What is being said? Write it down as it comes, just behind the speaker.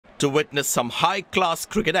to witness some high-class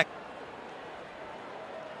cricket.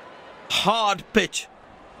 Hard pitch.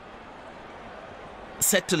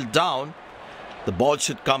 Settled down. The ball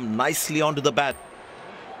should come nicely onto the bat.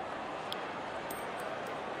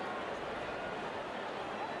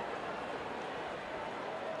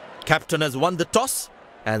 Captain has won the toss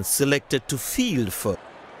and selected to field first.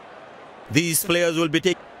 These players will be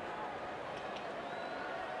taking.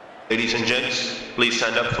 Ladies and gents, please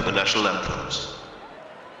stand up for the national anthems.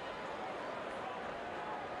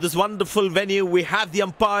 This wonderful venue, we have the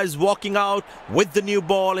umpires walking out with the new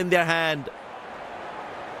ball in their hand.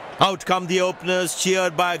 Out come the openers,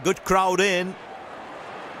 cheered by a good crowd in.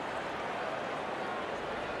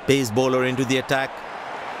 Pace bowler into the attack.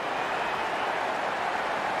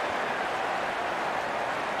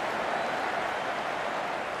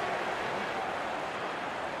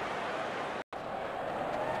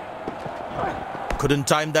 Couldn't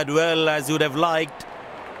time that well as you would have liked.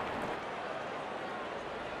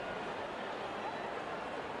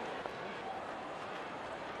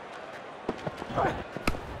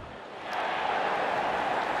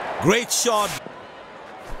 Great shot.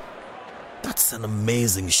 That's an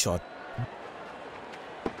amazing shot.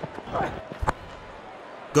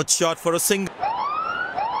 Good shot for a single.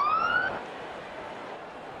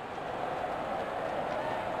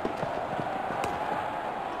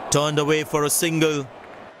 Turned away for a single.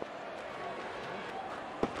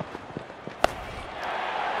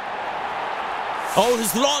 Oh,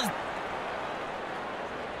 his launch.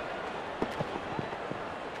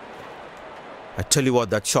 I tell you what,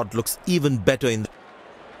 that shot looks even better in.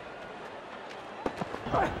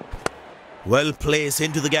 Well placed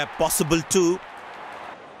into the gap, possible too.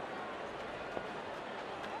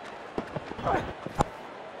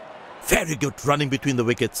 Very good running between the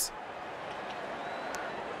wickets.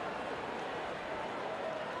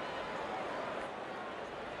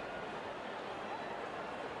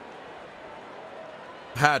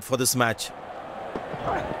 Had for this match.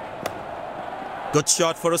 Good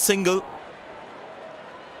shot for a single.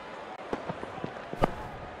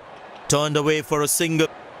 Turned away for a single.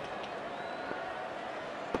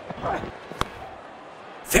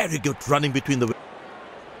 Very good running between the.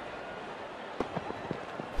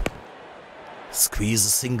 Squeeze a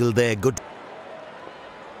single there. Good.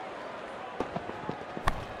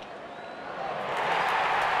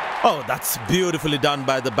 Oh, that's beautifully done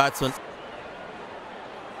by the batsman.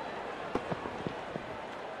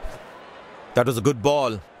 That was a good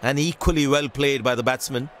ball and equally well played by the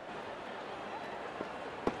batsman.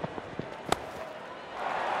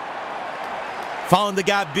 Found the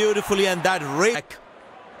gap beautifully and that rake.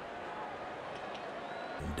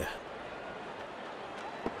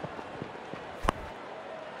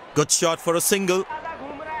 Good shot for a single.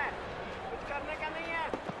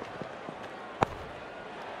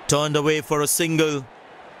 Turned away for a single.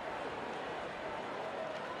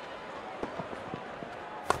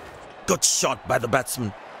 Good shot by the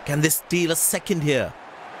batsman. Can they steal a second here?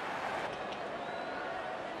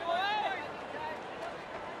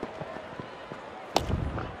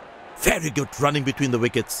 Very good running between the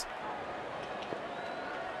wickets.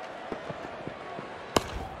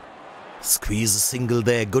 Squeeze a single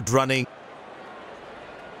there. Good running.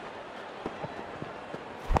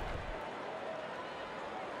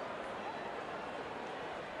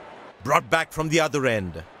 Brought back from the other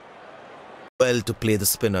end. Well to play the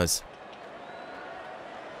spinners.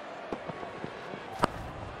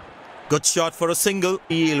 Good shot for a single.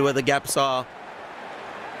 Feel where the gaps are.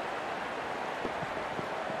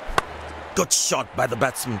 Good shot by the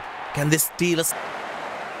batsman. Can they steal a...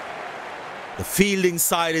 The fielding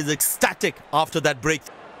side is ecstatic after that break.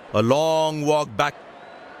 A long walk back.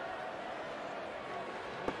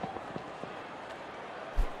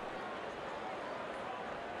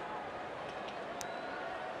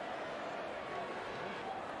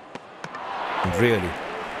 Really.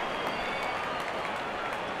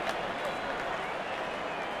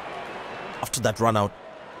 After that run out.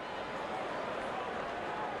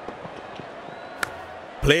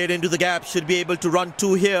 Played into the gap, should be able to run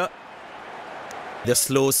two here. The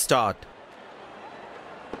slow start.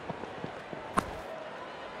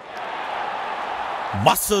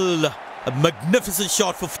 Muscle, a magnificent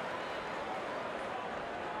shot for...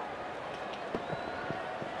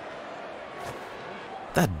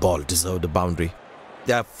 That ball deserved a boundary.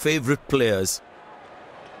 They are favourite players.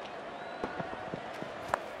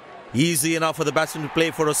 Easy enough for the batsman to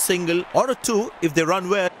play for a single or a two if they run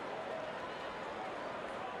well.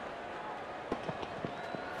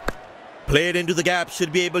 Played into the gap,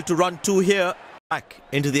 should be able to run two here. Back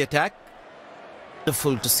into the attack.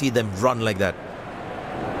 Wonderful to see them run like that.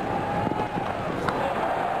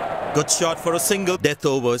 Good shot for a single. Death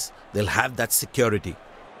overs, they'll have that security.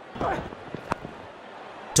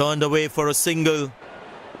 Turned away for a single.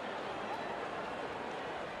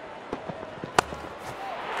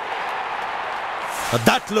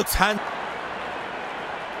 That looks hand.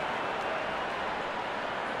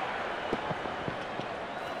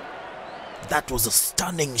 That was a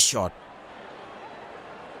stunning shot.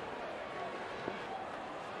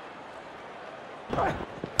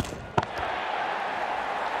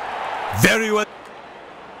 Very well.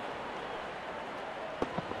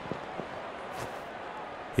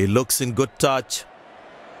 He looks in good touch.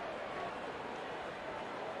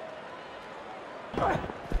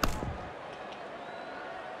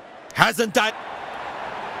 Hasn't died.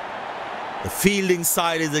 The fielding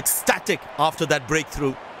side is ecstatic after that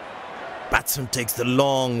breakthrough. Batsman takes the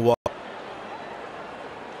long walk.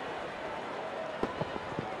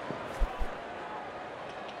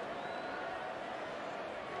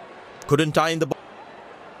 Couldn't tie in the ball.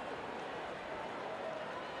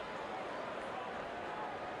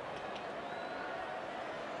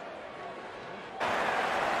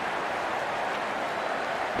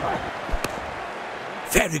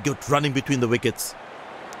 Very good running between the wickets.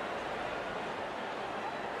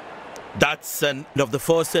 That's end of the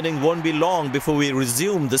first inning. Won't be long before we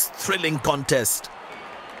resume this thrilling contest.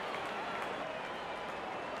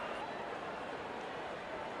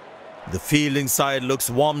 The fielding side looks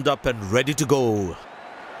warmed up and ready to go.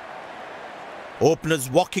 Openers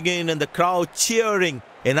walking in and the crowd cheering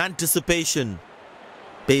in anticipation.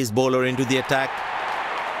 Pace bowler into the attack.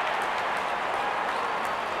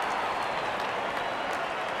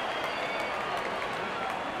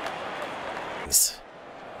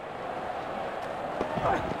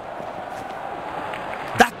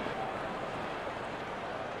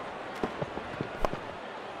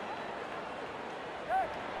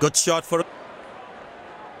 Good shot for...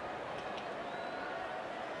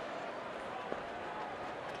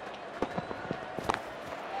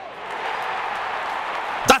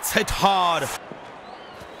 That's hit hard.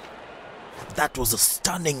 That was a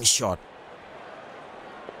stunning shot.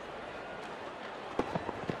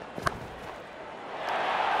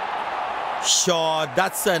 Shot,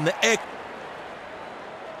 that's an egg.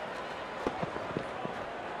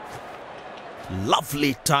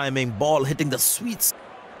 Lovely timing, ball hitting the sweet spot.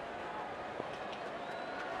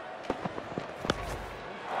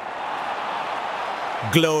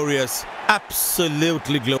 Glorious,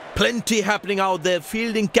 absolutely glorious. Plenty happening out there.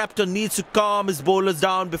 Fielding captain needs to calm his bowlers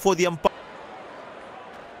down before the umpire.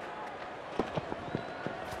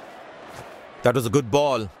 That was a good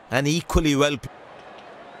ball and equally well.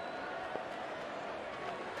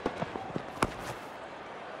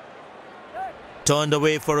 Turned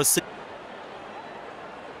away for a six.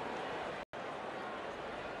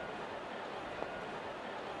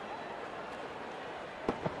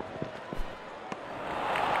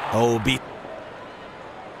 Oh, beat.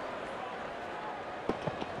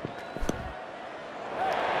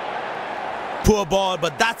 Poor ball,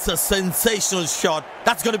 but that's a sensational shot.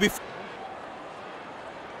 That's going to be...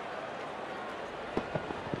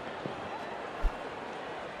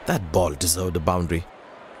 That ball deserved a boundary.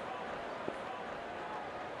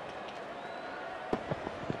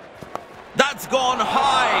 That's gone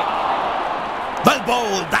high. Well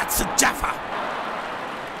bowled. That's a jaffa.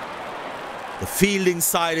 The fielding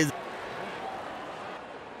side is...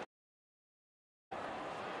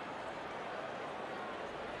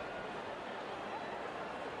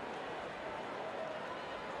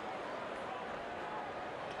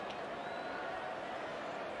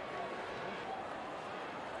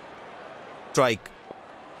 Strike.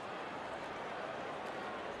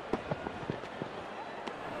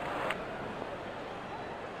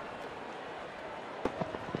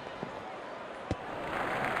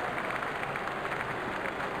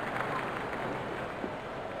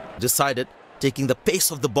 Decided taking the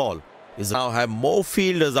pace of the ball is now have more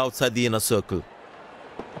fielders outside the inner circle.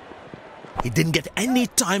 He didn't get any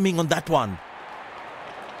timing on that one.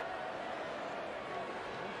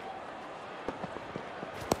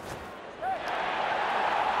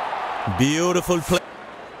 Beautiful play.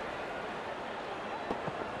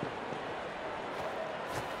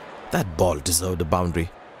 That ball deserved a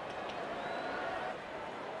boundary.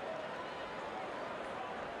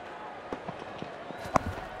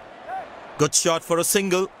 Good shot for a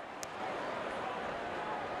single.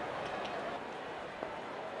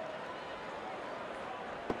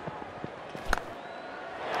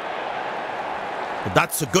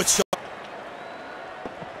 That's a good shot.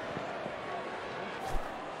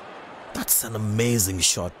 That's an amazing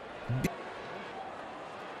shot.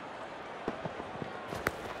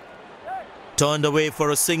 Turned away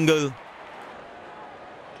for a single.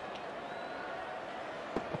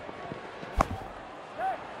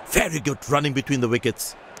 Very good running between the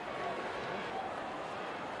wickets.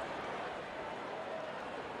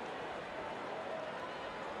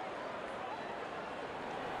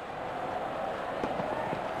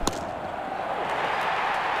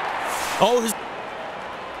 Oh,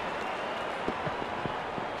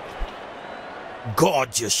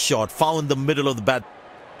 gorgeous shot. Found the middle of the bat.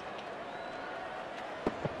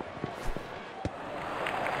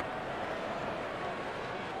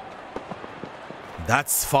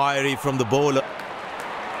 That's fiery from the bowler.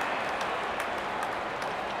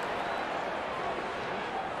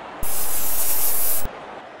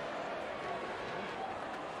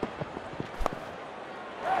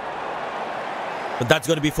 But that's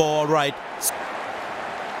going to be for all right.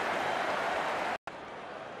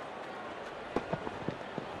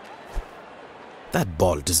 That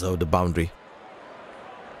ball deserved a boundary.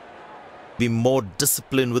 Be more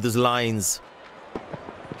disciplined with his lines.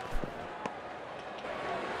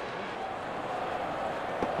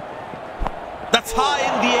 That's high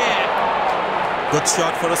in the air. Good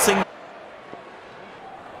shot for a single.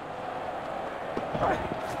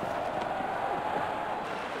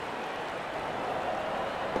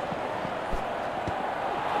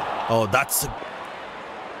 Oh, that's a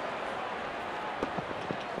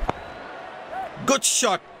good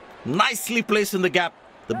shot. Nicely placed in the gap.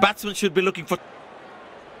 The batsman should be looking for...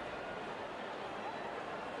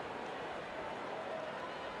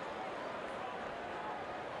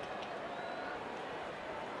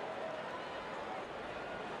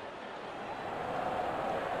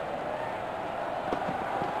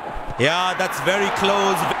 Yeah, that's very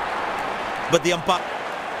close. But the umpire...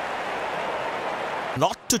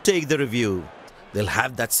 Not to take the review. They'll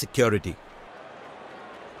have that security.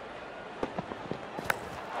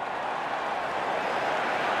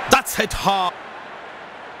 That's hit hard.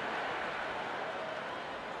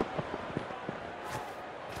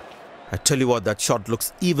 I tell you what, that shot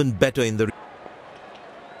looks even better in the...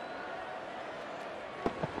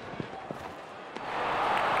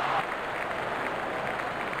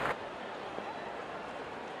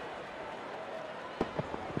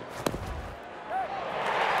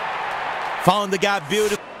 Found the gap,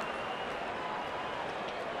 beautiful.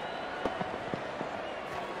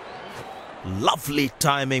 Lovely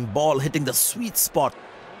timing, ball hitting the sweet spot.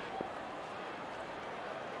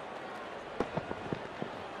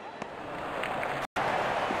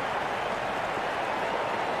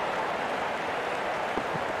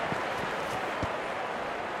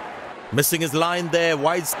 Missing his line there,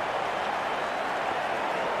 wide.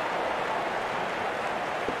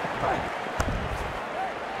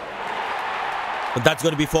 But that's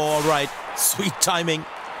going to be for all right. Sweet timing.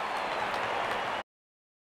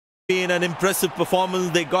 Been an impressive performance.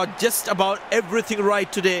 They got just about everything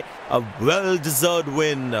right today. A well-deserved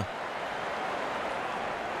win.